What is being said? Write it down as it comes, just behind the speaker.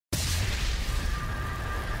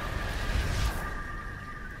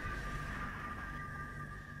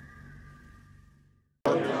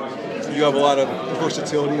you have a lot of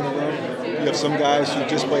versatility in the room. You have some guys who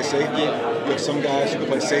just play safety. You have some guys who can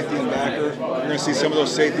play safety and backer. You're going to see some of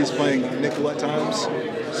those safeties playing nickel at times.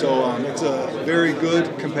 So it's a very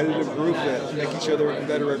good competitive group that make each other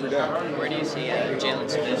better every day. Where do you see Jalen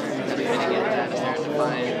Smith kind of fitting in that? Is there a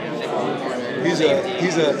defined nickel corner?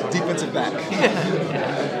 He's a defensive back.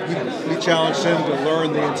 We challenged him to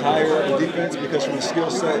learn the entire defense because from a skill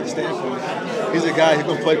set standpoint, he's a guy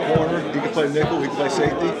who can play corner, he can play nickel, he can play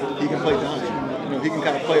safety, he can play dime. He can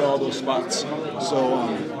kind of play all those spots. So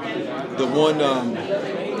the one,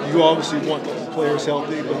 you obviously want the players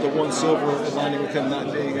healthy, but the one silver lining with him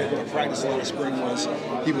not being able to practice a lot of spring was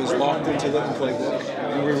he was locked into the playbook,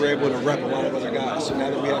 and we were able to rep a lot of other guys. So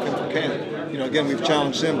now that we have him for camp, again, we've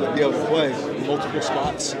challenged him to be able to play multiple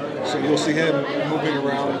spots. So you'll see him moving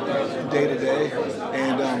around day to day,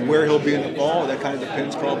 and where he'll be in the fall, that kind of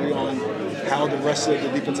depends probably on how the rest of the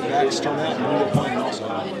defensive backs turn out and who they're playing also.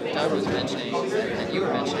 Doug was mentioning, and you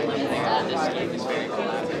were mentioning there, that this scheme is very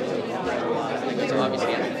collaborative. Because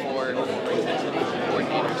obviously at the four defensive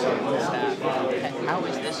coordinators on the staff, how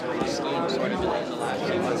is this scheme sort of in the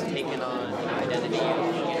last few months taken on identity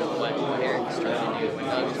of what Eric is trying to do, what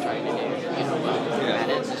Doug is trying to do, what Matt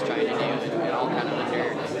Enns is trying to do, and all kind of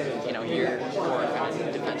under your core kind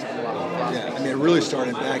of defensive philosophy? Yeah, it really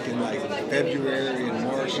started back in like February and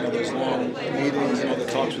March, those long meetings and all the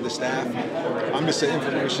talks with the staff. I'm just an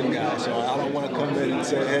information guy, so I don't want to come in and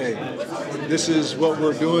say, hey, this is what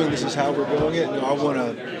we're doing, this is how we're doing it. I want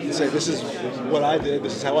to say, this is what I did,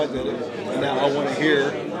 this is how I did it, and now I want to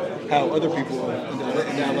hear how other people have done it,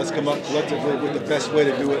 and now let's come up collectively with the best way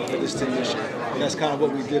to do it for this team this year. And that's kind of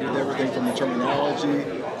what we did with everything from the terminology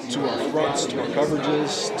to our fronts, to our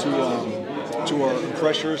coverages, to our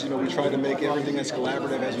pressures. We try to make everything as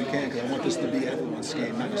collaborative as we can because I want this to be everyone's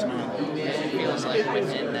game, not just mine. It feels like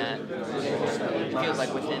within that,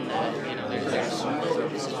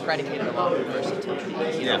 this is predicated a lot of versatility,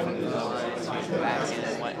 from the lines, backs,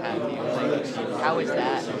 and what have you. How is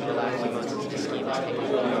that over the last few months since the scheme has taken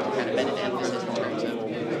kind of been an emphasis in terms of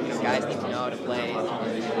guys need to know how to play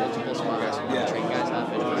multiple spots, train guys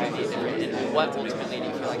up in a variety of different, and what ultimately do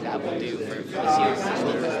you feel like that will do for the Seals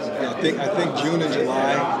defense? Yeah, I think June and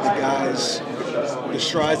July, the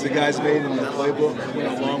strides the guys made in the playbook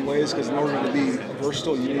went a long ways because in order to be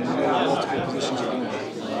versatile, you need to know multiple positions you're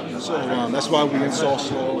doing. So that's why we install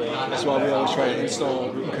slow. That's why we always try to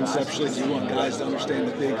install conceptually. You want guys to understand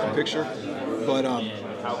the big picture, but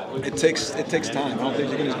it takes time. I don't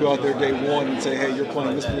think you can just go out there day one and say, hey, you're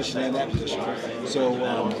playing this position and that position. So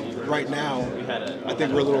right now, I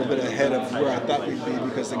think we're a little bit ahead of where I thought we'd be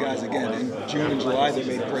because the guys, again, in June and July, they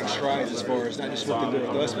made great strides as far as not just what they did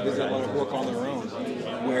with us, but they did a lot of work on their own,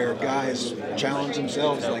 where guys challenge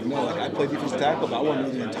themselves, like, no, I play defensive tackle, but I want to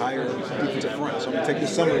know the entire defensive front. So I'm going to take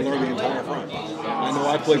this summer and learn the entire front. I know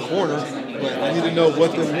I play corner, but I need to know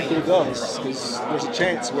what the nickel does because there's a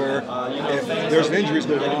chance where if there's an injuries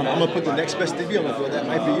go down, I'm going to put the next best DB on the field. That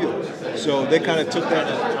might be you. So they kind of took that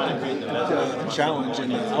challenge,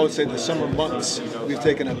 and I would say the summer months we've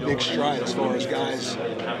taken a big stride as far as guys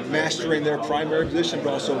mastering their primary position,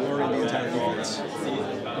 but also learning the entire defense.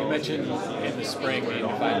 You mentioned in the spring we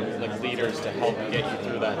find leaders to help get you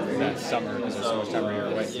through that summer because there's so much time you're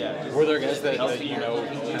away. Were there guys that kind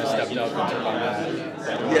of stepped up and took on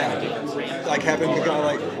that? Yeah, like having a guy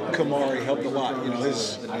like Kamari helped a lot.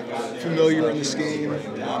 He's familiar in the scheme.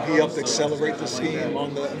 He helped accelerate the scheme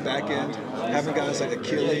on the back end. Having guys like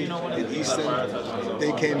Achille and Easton,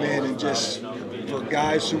 they came in and just, for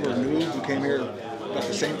guys who were new, who came here at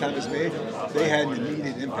the same time as me, they had an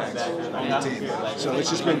immediate impact on the team. So it's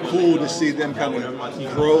just been cool to see them kind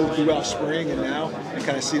of grow throughout spring and now, and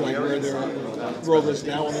kind of see like where their role is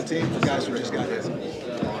now on the team for guys who just got in.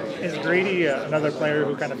 Is Grady another player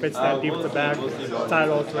who kind of fits that defensive back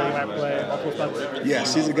title to where he might play multiple spots?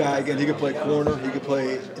 Yes, he's a guy, again, he could play corner, he could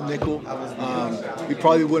play nickel. He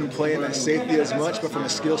probably wouldn't play him at safety as much, but from a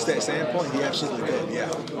skill set standpoint, he absolutely could, yeah.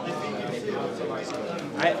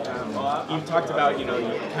 You've talked about, you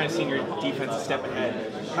kind of seeing your defense a step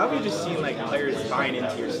ahead. How have you just seen players buying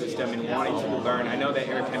into your system and wanting to learn? I know that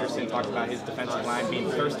Eric Henderson talked about his defensive line being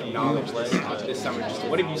thirst of knowledge this summer. Just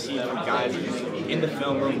what have you seen from guys in the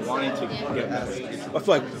film room wanting to get better? I feel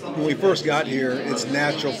like when we first got here, it's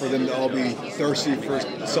natural for them to all be thirsty for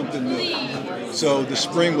something new. So the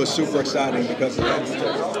spring was super exciting because of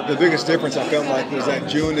that. The biggest difference I felt like was that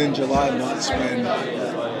June and July months when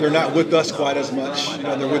they're not with us quite as much.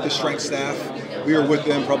 They're with the strength staff. we were with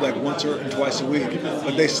them probably like once or twice a week,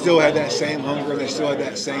 but they still had that same hunger, they still had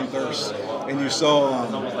that same thirst. And you just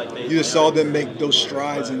saw them make those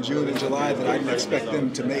strides in June and July that I didn't expect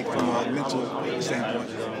them to make from a mental standpoint.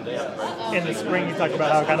 In the spring, you talked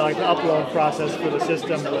about how kind of like the upload process for the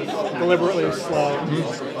system was deliberately slow.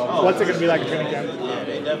 What's it going to be like at training camp?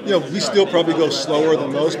 We still probably go slower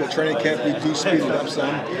than most, but training camp we do speed it up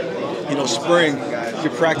some. Spring, you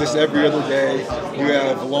practice every other day. You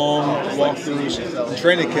have long walkthroughs. In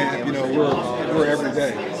training camp, we're every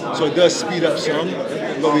day. So it does speed up some,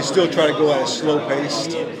 but we still try to go at a slow pace.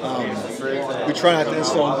 We try not to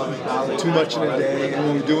install too much in a day, and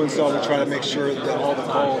when we do install, we try to make sure that all the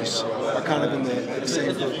calls are kind of in the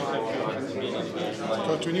same group.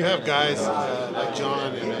 Coach, when you have guys like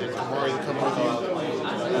John and Kamari that come with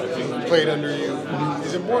you, who played under you,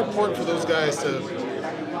 is it more important for those guys to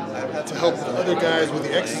help the other guys with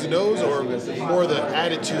the X's and O's, or more the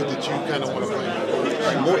attitude that you kind of want to play?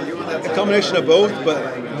 A combination of both,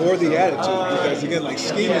 but more the attitude, because again, like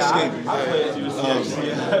scheme is scheme.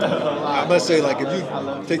 I must say, like if you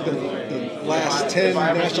take the last 10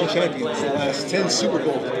 national champions, the last 10 Super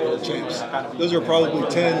Bowl champs, those are probably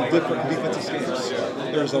 10 different defensive schemes.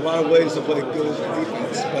 There's a lot of ways to play good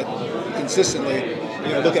defense, but consistently,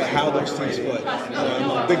 look at how those teams play. I'm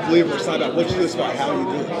a big believer it's not about what you do, it's about how you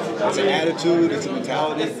do it. It's an attitude, it's a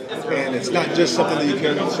mentality, and it's not just something that you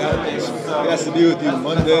carry on Saturdays. It has to be with you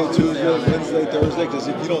Monday, Tuesday, Wednesday, Thursday, because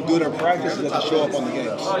if you don't do it in practice, it doesn't show up on the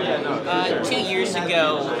games. 2 years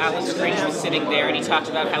ago, Alex Grady was sitting there and he talked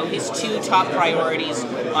about how his two top priorities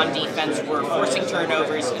on defense were forcing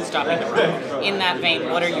turnovers and stopping the run. In that vein,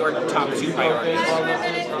 what are your top two priorities?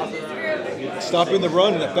 Stopping the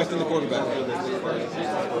run and affecting the quarterback.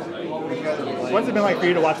 What's it been like for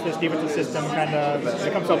you to watch this defensive system kind of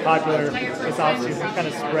become so popular this offseason, kind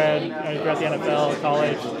of spread throughout the NFL,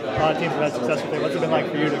 college, a lot of teams have had success with it. What's it been like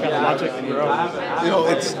for you to kind of watch it grow?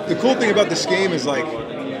 It's the cool thing about the scheme is like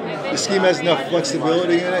the scheme has enough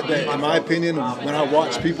flexibility in it that, in my opinion, when I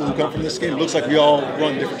watch people who come from this scheme, it looks like we all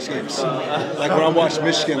run different schemes. Like when I watched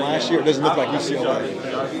Michigan last year, it doesn't look like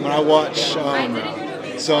UCLA. When I watch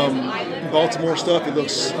some Baltimore stuff, it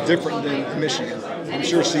looks different than Michigan. I'm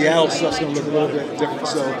sure Seattle stuff's going to look a little bit different.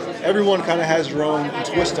 So everyone kind of has their own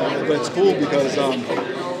twist on it, but it's cool because,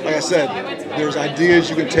 like I said, there's ideas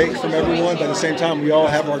you can take from everyone, but at the same time, we all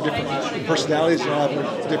have our different personalities and all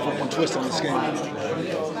have a different twist on this game.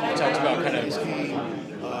 You talked about kind of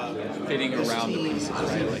fitting around the pieces,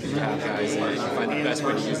 right? Like you have guys that you find the best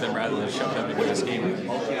way to use them rather than shove them into this game.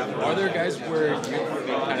 Are there guys where you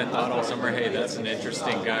kind of thought all summer, hey, that's an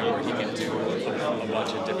interesting guy where he can do a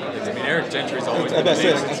bunch of different things? I mean, Eric Gentry's always been a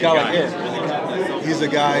guy like Eric. He's a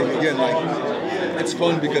guy, again, like, it's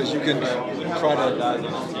fun because you can try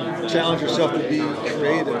to challenge yourself to be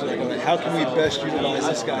creative. Like, how can we best utilize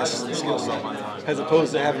this guy's skill set, as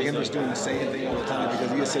opposed to having him just doing the same thing all the time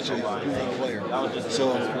because he is such a unique player.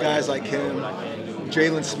 So guys like him,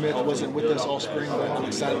 Jalen Smith wasn't with us all spring, but I'm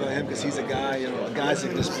excited about him because he's a guy, guys that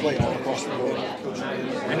can just play all across the board.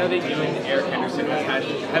 I know that you and Eric Henderson have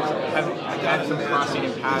had some crossing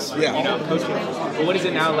and paths, coaching. But what is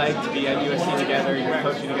it now like to be at USC together? You're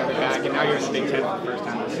coaching together back, and now you're in the Big Ten for the first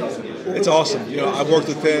time this season. It's awesome. I worked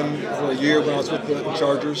with him for a year when I was with the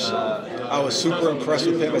Chargers. I was super impressed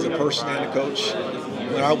with him as a person and a coach.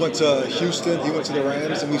 When I went to Houston, he went to the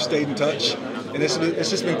Rams, and we've stayed in touch. And it's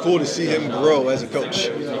just been cool to see him grow as a coach.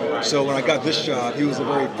 So when I got this job, he was the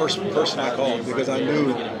very first person I called because I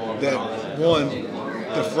knew that, one,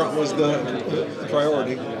 the front was the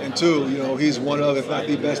priority, and two, he's one of, if not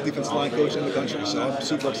the best defensive line coach in the country. So I'm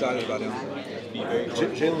super excited about him.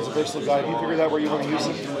 Jalen's a versatile guy. Have you figured out where you want to use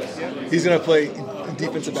him? He's going to play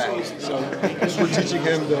defensive back. So we're teaching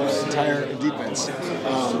him the entire defense.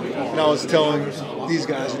 And I was telling these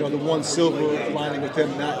guys, the one silver lining with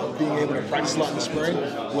him not being able to practice a lot in the spring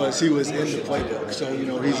was he was in the playbook. So,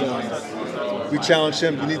 we challenged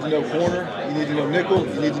him. You need to know corner, you need to know nickel,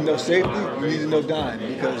 you need to know safety, you need to know dime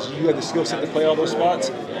because you have the skill set to play all those spots.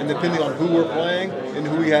 And depending on who we're playing and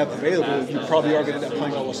who we have available, you probably are going to end up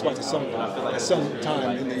playing all those spots at some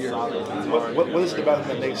time in the year. What is it about him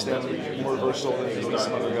that makes them more versatile than maybe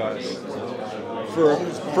some other guys?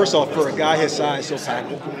 First off, for a guy his size, he'll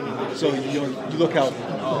tackle. So you look at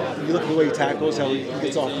the way he tackles, how he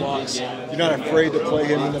gets off blocks. You're not afraid to play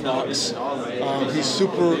him in the box. He's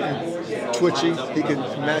super twitchy. He can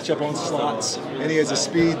match up on slots, and he has a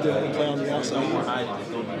speed to play on the outside.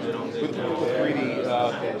 With Greedy,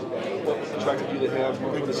 what attracted you to him?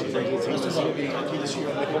 What does he bring to the team? Does he just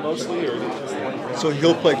use nickel mostly, or so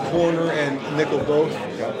he'll play corner and nickel both.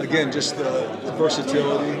 Again, just the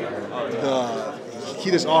versatility.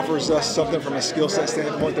 he just offers us something from a skill set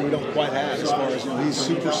standpoint that we don't quite have. As far as he's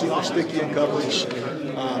super sticky in coverage.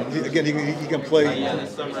 He can play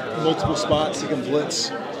multiple spots. He can blitz.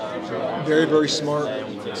 Very, very smart.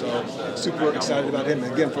 So super excited about him.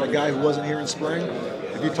 And again, for a guy who wasn't here in spring,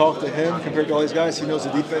 if you talk to him compared to all these guys, he knows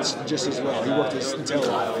the defense just as well. He worked his tail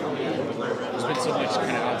off. There's been so much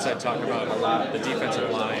kind of outside talk about the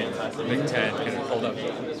defensive line, the Big Ten kind of hold up.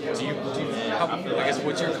 I guess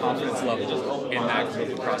what's your confidence level in that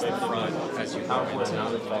group across the front as you go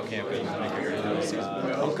into fall camp and figure out the season?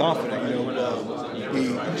 I'm confident.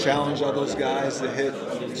 We challenge all those guys to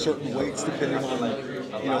hit certain weights depending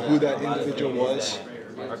on who that individual was.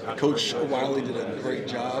 Coach Wiley did a great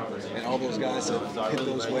job, and all those guys have hit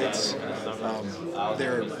those weights.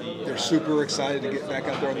 They're super excited to get back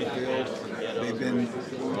out there on the field. They've been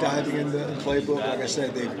diving in the playbook. Like I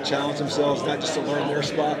said, they've challenged themselves not just to learn their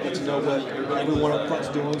spot, but to know what everyone up front's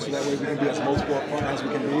doing, so that way we can be as multiple up front as we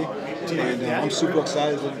can be. And I'm super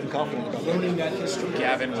excited and confident about that.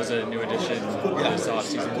 Gavin was a new addition this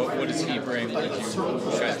offseason. What does he bring? What did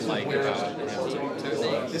you guys like about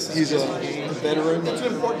him? He's a veteran,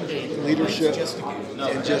 leadership,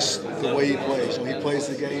 and just the way he plays. So he plays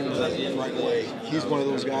the game the right way. He's one of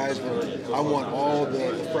those guys where I want all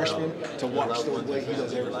the freshmen to watch the way he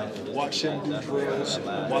does everything. Watch him do drills,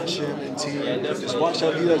 watch him in team, just watch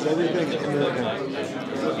how he does everything and emulate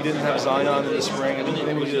him. You didn't have Zion in the spring. I mean,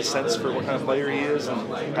 maybe you get a sense for what kind of player he is and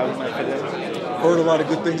how he might fit in. Heard a lot of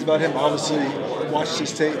good things about him. Obviously, watched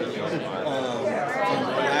his tape from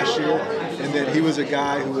last year, and then he was a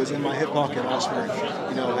guy who was in my hip pocket all spring.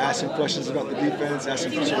 Asking questions about the defense,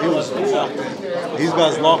 asking questions. He was locked in. He's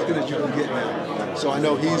about as locked in as you can get now. So I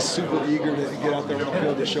know he's super eager to get out there on the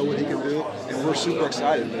field to show what he can do, and we're super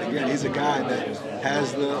excited. But again, he's a guy that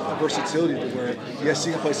has the versatility to where, yes,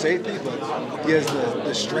 he can play safety, but he has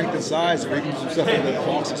the strength and size where he can do stuff in the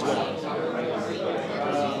box as well.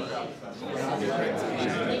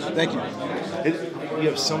 Thank you. You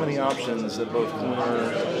have so many options at both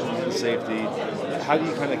corner and safety. How do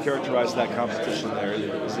you kind of characterize that competition there?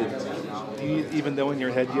 Do you even know in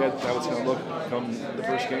your head yet how it's going to look come the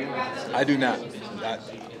first game? I do not.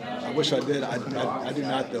 I wish I did. I do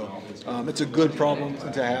not, though. It's a good problem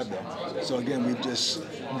to have, though. So, again, we've just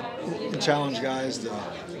challenged guys to,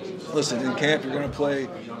 listen, in camp you're going to play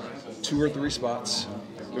 2 or 3 spots.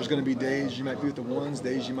 There's going to be days you might be with the 1s,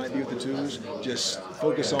 days you might be with the 2s. Just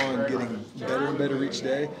focus on getting better and better each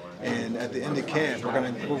day. And at the end of camp,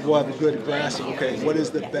 we'll have a good grasp of, okay, what is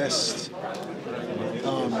the best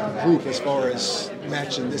group as far as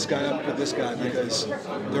matching this guy up with this guy, because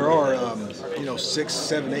there are 6,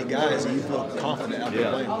 7, 8 guys that you feel confident out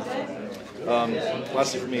there playing with.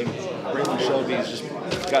 Lastly for me, Brandon Shelby has just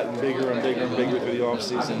gotten bigger and bigger and bigger through the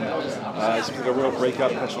offseason. He seems like a real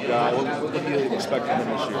breakout potential guy. What do you expect from him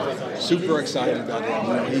this year? Super excited about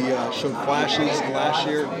him. He showed flashes last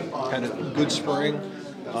year, had a good spring.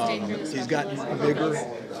 He's gotten bigger.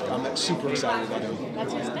 I'm super excited about him.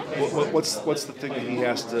 What's the thing that he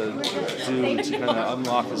has to do to kind of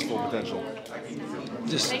unlock his full potential?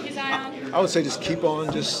 I would say just keep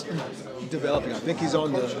on just developing. I think he's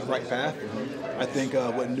on the right path. I think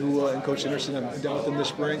what Nua and Coach Anderson have done with him this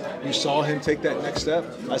spring, you saw him take that next step.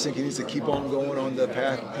 I think he needs to keep on going on the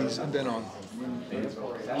path he's been on.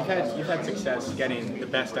 You've had success getting the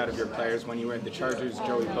best out of your players. When you were at the Chargers,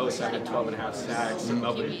 Joey Bosa had 12.5 sacks.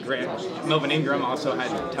 Melvin Ingram also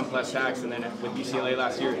had 10+ sacks. And then with UCLA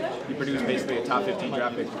last year, you produced basically a top 15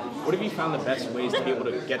 draft pick. What have you found the best ways to be able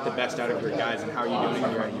to get the best out of your guys, and how are you doing it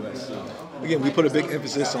here at USC? Again, we put a big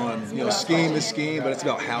emphasis on scheme is scheme, but it's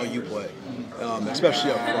about how you play,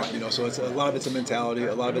 especially up front. So a lot of it's a mentality,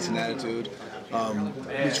 a lot of it's an attitude.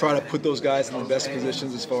 We try to put those guys in the best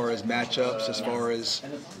positions as far as matchups, as far as,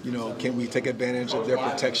 can we take advantage of their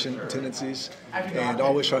protection tendencies, and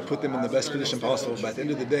always try to put them in the best position possible. But at the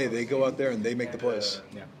end of the day, they go out there and they make the plays.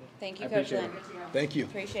 Yeah. Thank you, Coach Lynn. Thank you.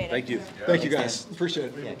 Appreciate it. Thank you. Thank you, guys.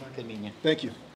 Appreciate it. Yeah, good meeting you. Thank you.